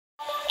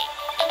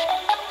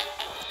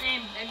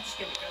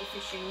gonna go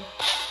fishing.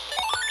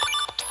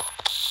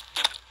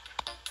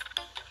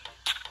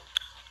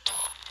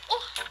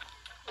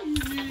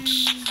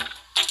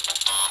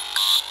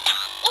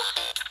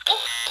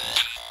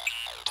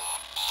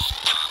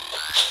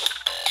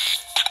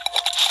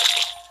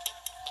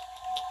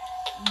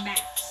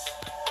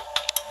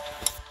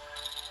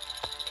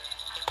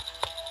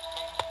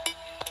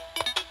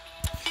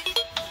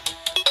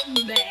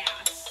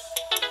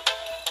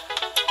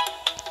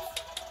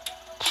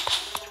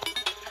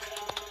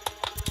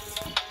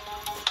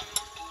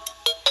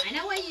 I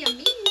know what you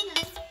mean.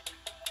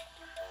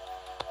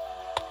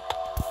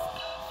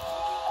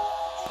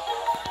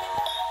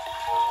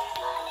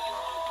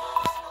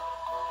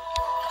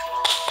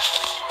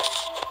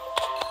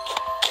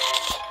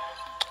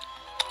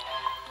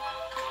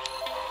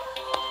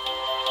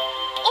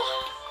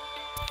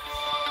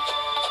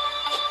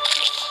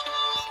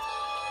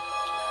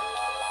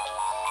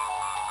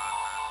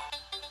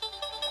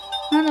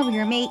 Come on over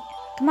here, mate.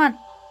 Come on.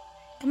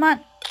 Come on.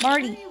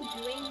 Marty.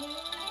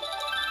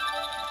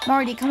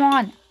 Marty, come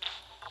on.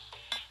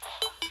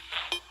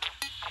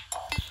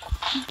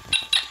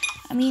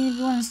 I mean, if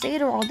you want to stay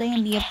there all day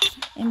and be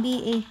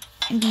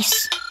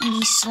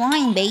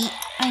slime bait,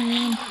 I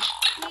mean,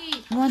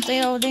 if you want to stay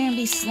there all day and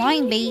be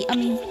slime bait, I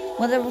mean,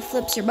 whatever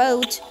flips your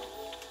boat.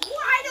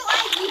 Why do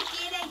I keep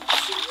getting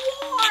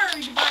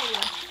sword by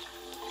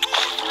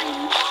every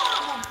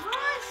mob?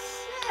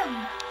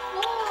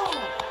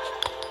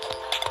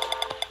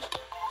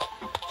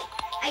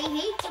 I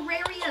hate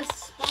terraria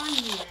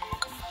spawning that.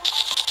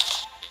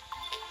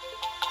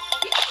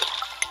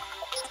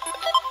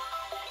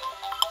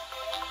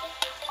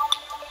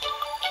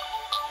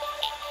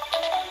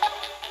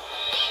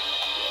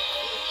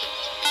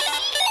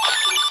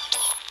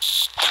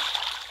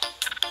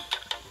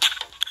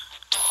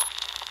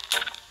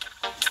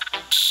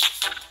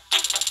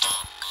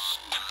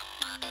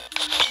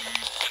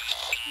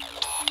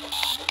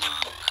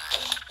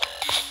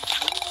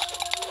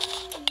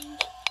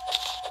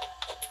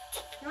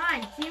 Come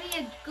on, give me a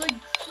good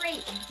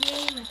crate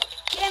game.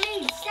 Give me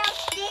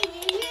something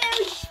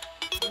useful.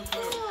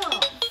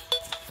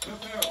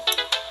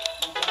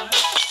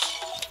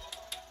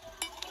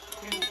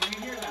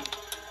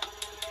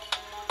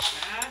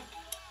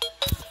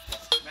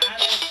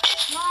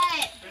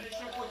 What? Finish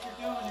up what you're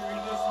doing. You're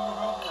gonna do some more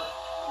homework.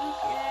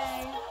 Okay.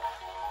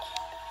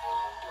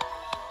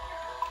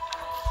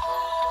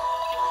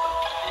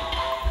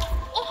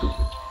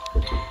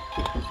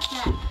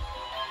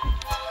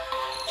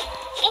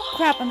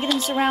 Crap, I'm getting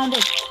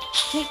surrounded.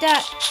 Take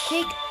that.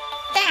 Take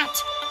that.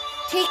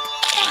 Take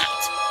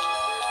that.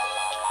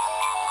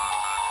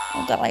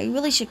 Oh god, I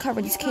really should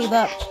cover this cave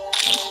up.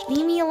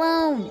 Leave me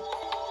alone.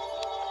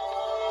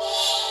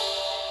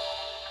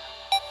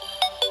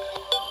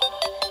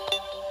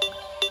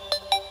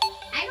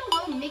 I don't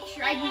know, make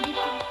sure I can get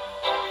to...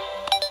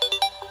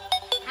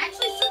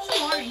 Actually, search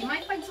the water. You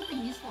might find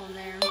something useful in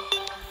there.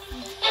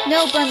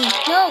 No, bunny.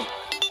 No.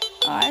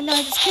 Oh, no,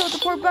 I just killed the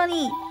poor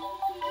bunny.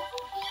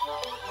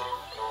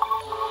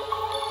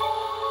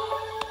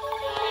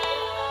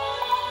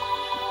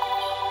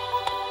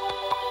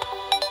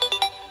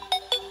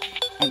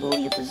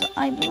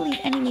 I believe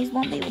enemies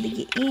won't be able to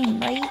get in,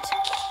 right?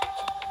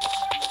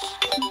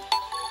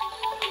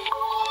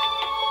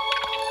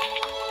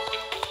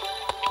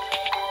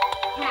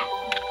 Cat.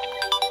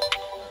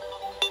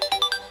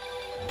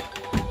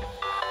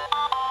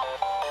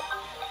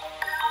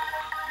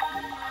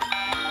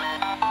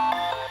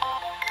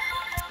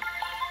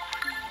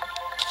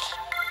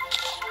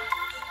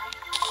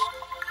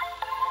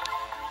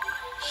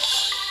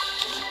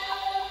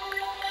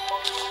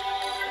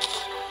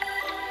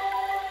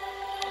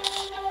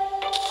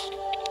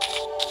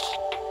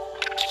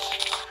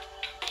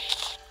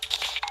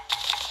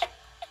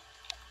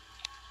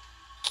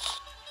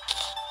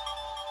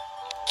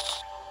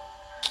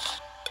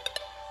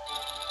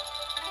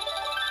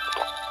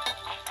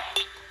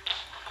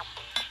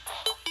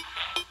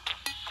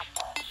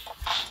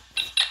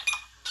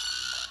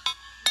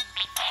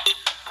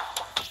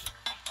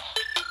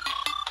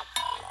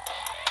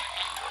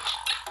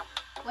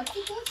 What's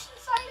the glitch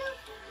inside of?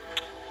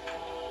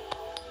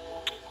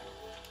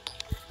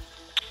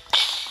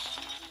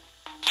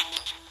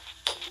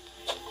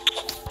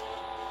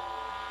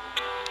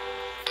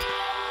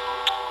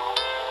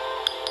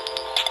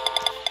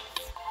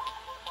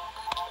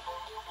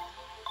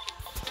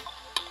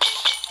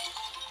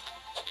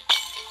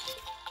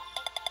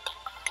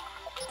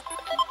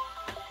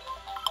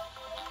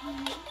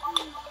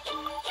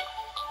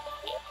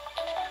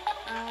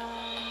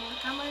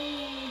 How many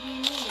do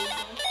you need?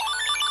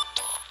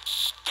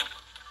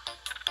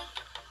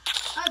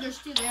 Oh, there's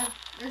two there.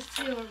 There's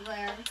two over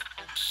there.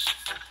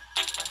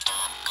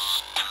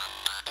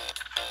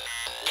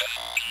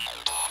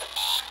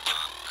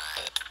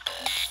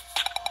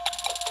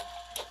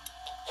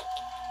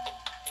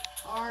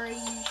 Are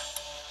you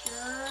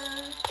sure?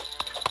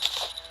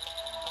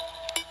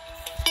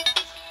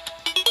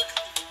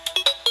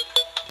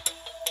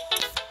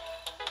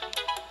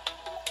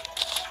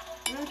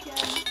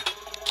 Okay.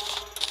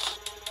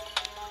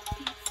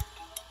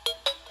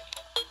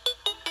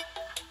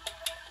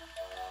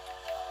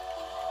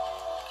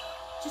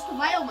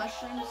 vital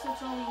mushrooms,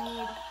 that's all we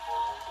need.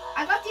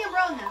 I got the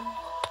umbrella now.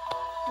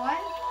 What?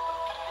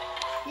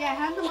 Yeah,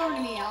 hand them over to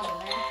me, I'll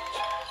do it.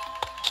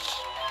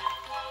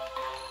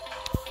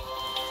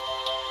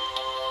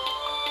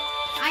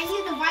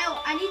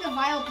 I need the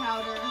vial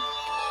powder.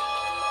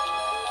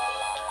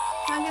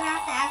 So I'm gonna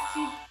have to ask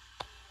you.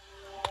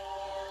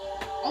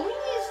 All we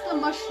need is the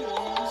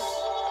mushrooms.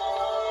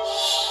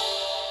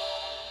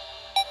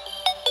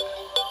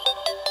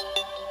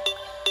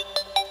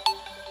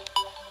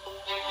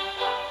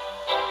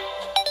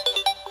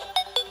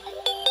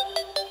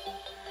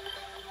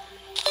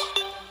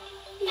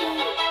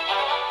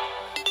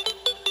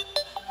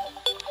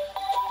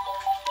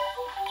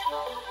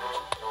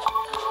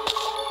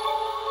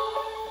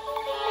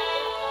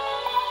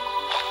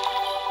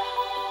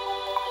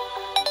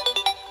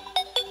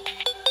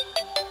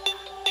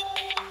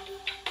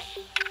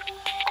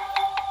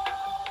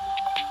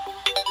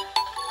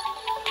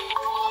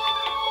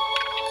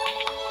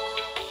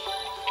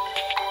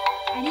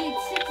 I need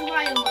 6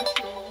 vial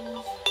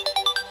mushrooms.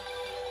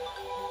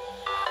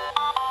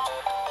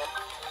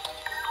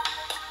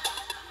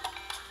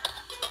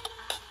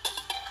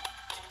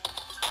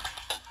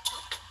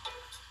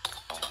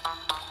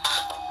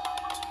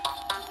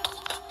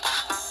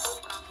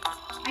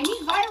 I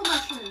need vial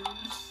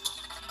mushrooms.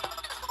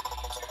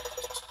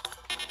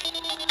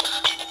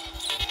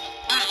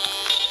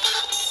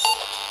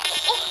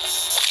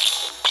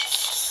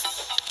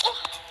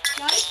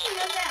 Guys, you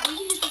know that we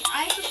can use the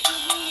ice to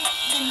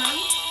the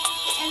knife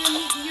and then the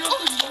hero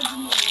roads in the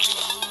world.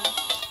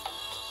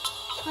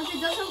 Because it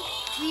doesn't,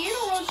 the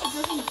hero roads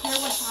doesn't care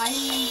what time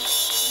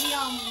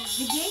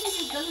the game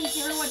just doesn't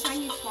care what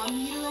time you spawn the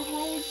hero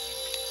roads,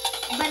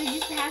 but it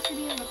just has to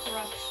be in the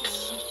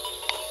corruption.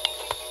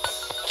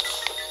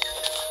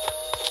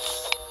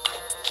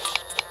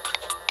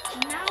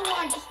 Now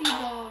I just need the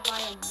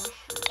vial mushroom.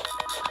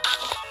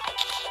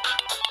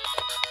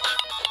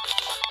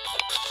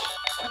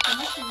 But the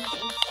mushroom is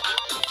inside.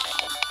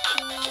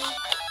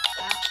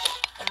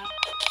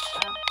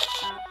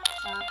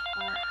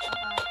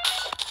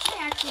 I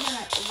actually have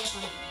that yep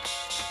on it.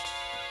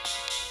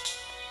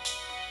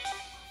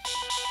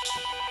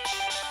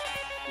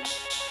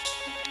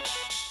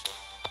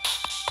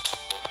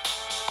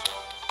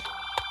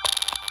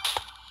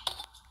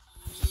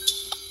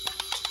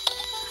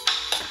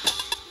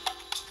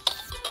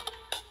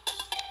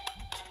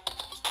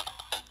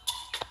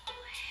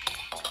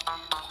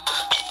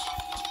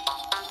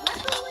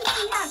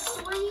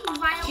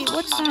 Okay,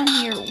 what's down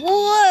here?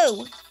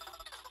 Whoa!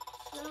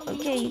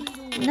 Okay,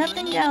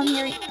 nothing down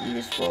here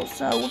useful,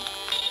 so...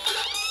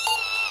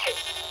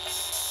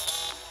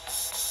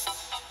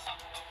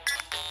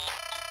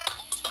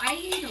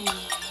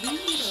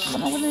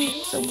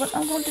 What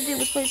I'm going to do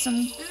is play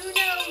some...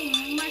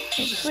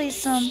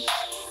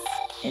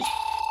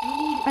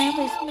 I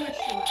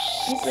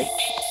it's like,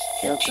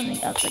 build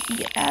something else so I can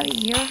get out of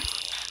here.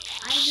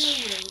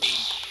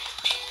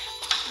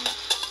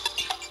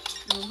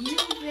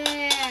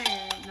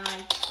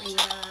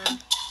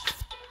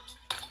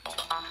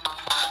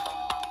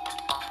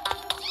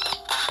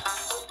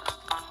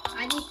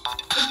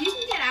 If you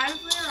can get out of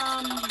there,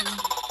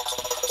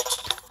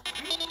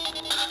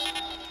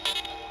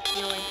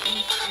 you're like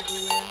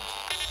everywhere.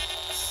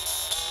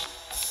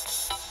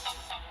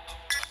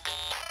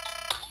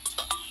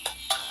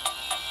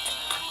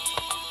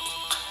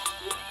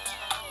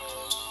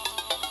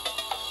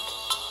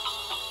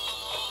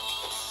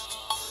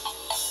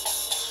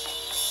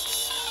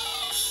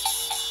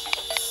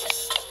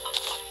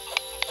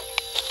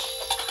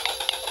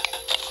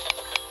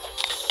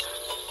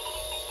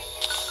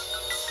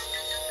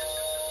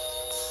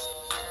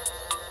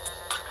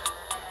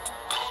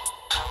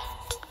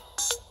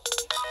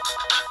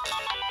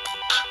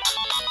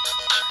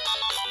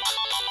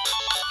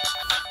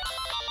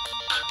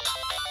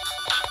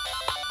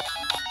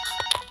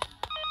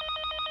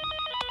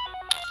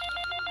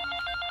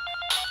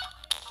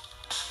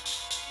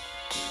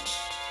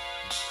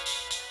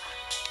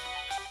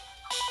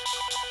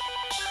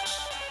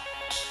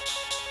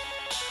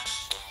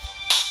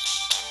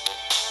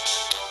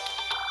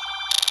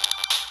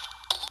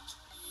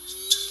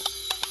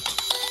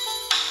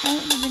 I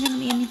don't think there's gonna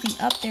be anything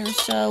up there,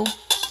 so...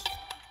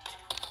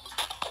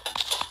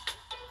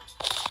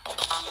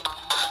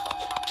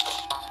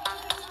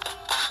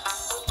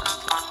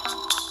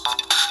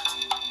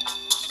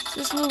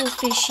 This little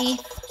fishy.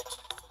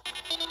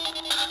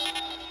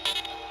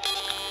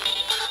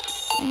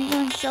 I'm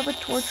gonna shove a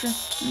torch.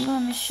 I'm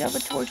gonna shove a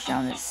torch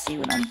down to see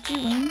what I'm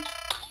doing.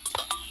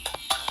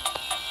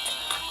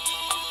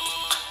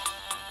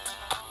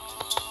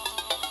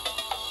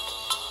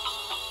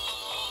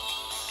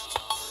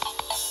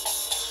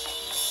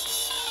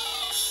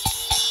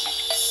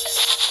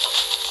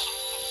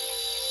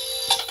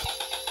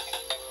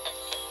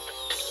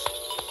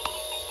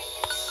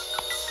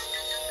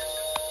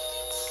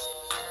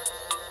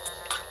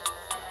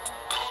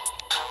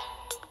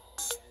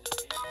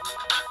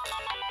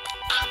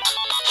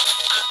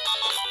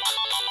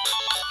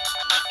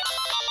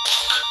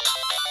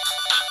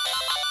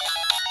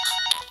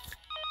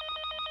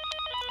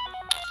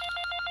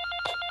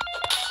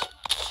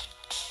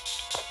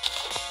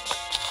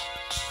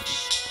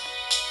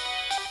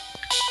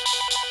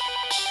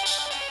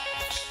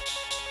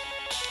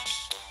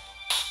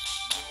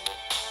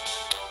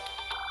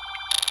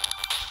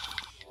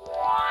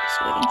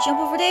 jump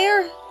over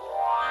there?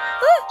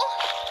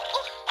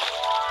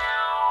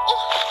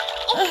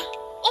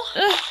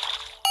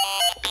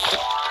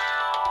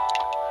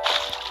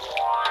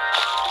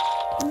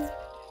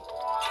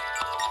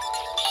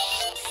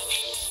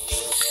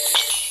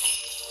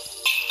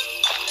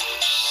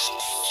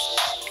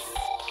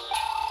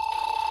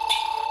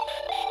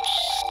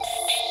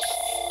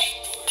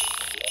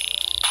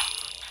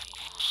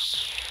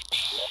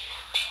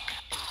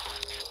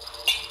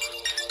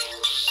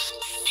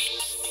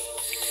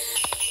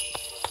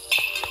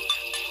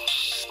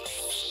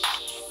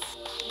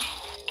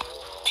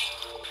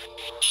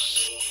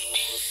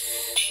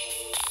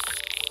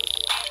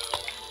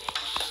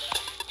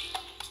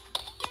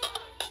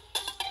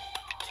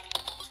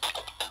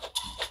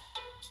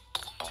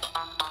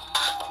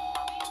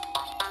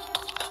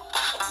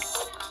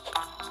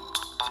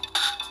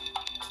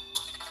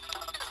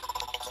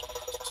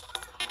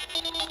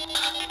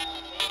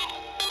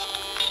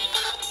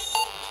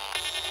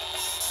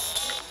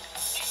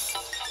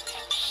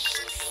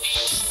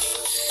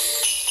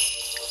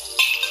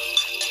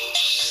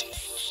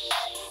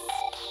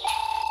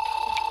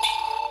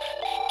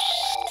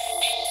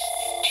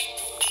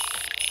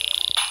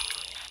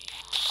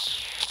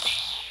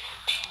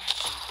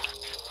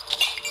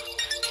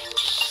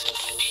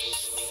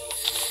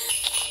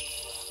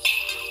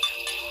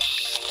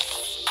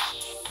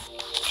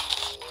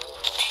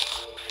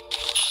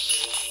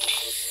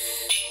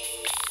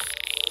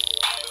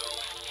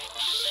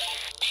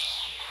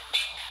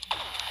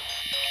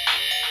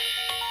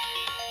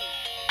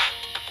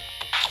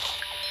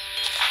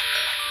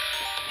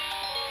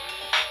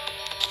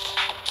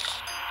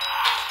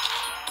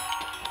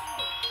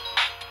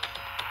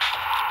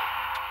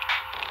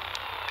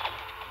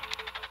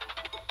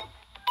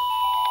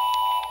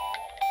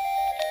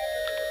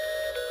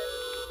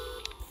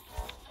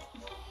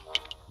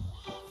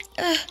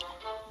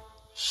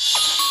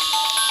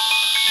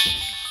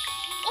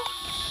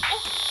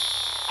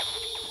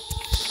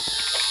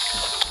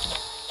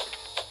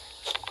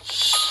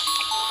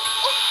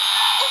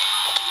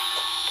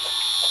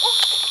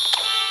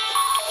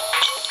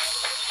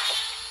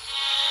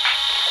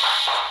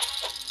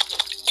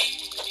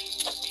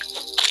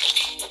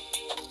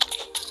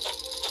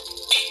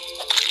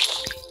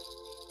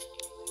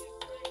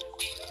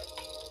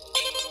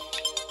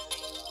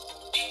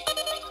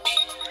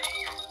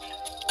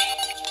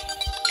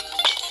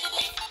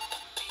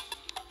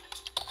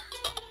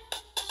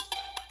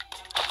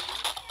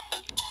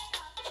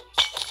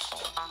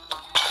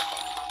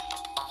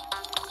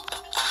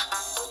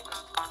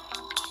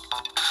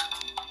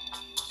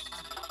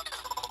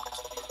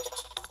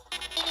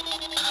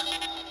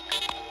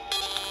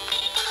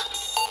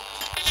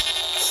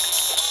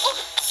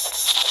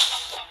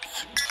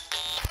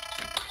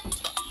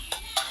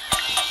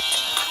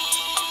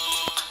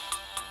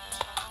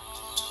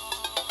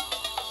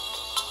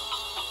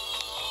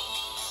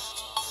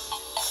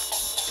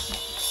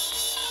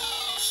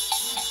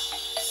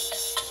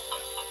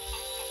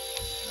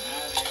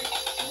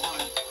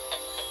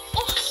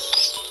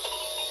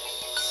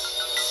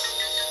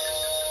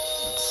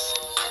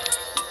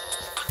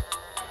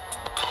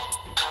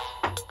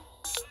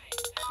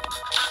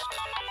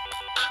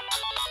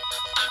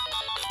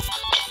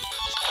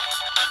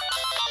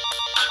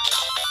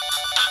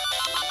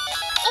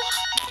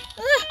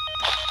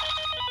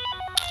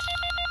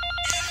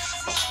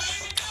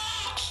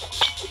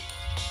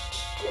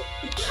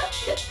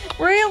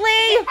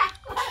 Really?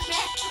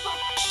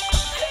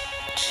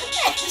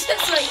 It's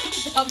just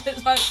like dumb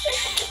as fuck.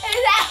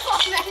 Es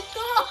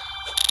alfabético.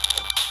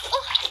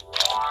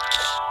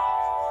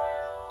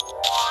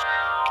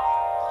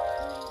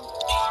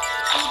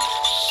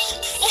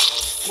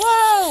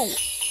 Whoa!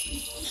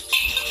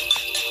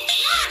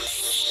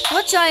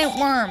 What giant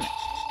worm?